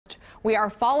We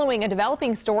are following a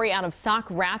developing story out of Sauk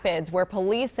Rapids where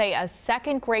police say a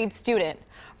second-grade student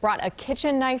brought a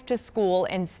kitchen knife to school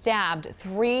and stabbed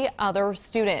 3 other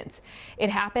students.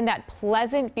 It happened at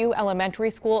Pleasant View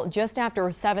Elementary School just after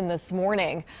 7 this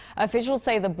morning. Officials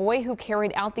say the boy who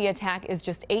carried out the attack is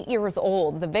just 8 years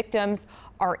old. The victims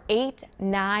are 8,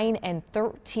 9, and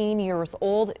 13 years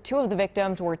old. 2 of the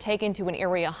victims were taken to an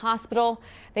area hospital.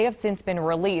 They have since been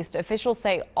released. Officials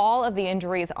say all of the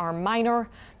injuries are minor.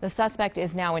 The suspect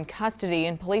is now in custody,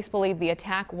 and police believe the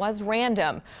attack was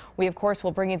random. We, of course,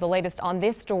 will bring you the latest on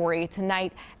this story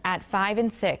tonight at 5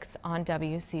 and 6 on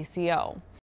WCCO.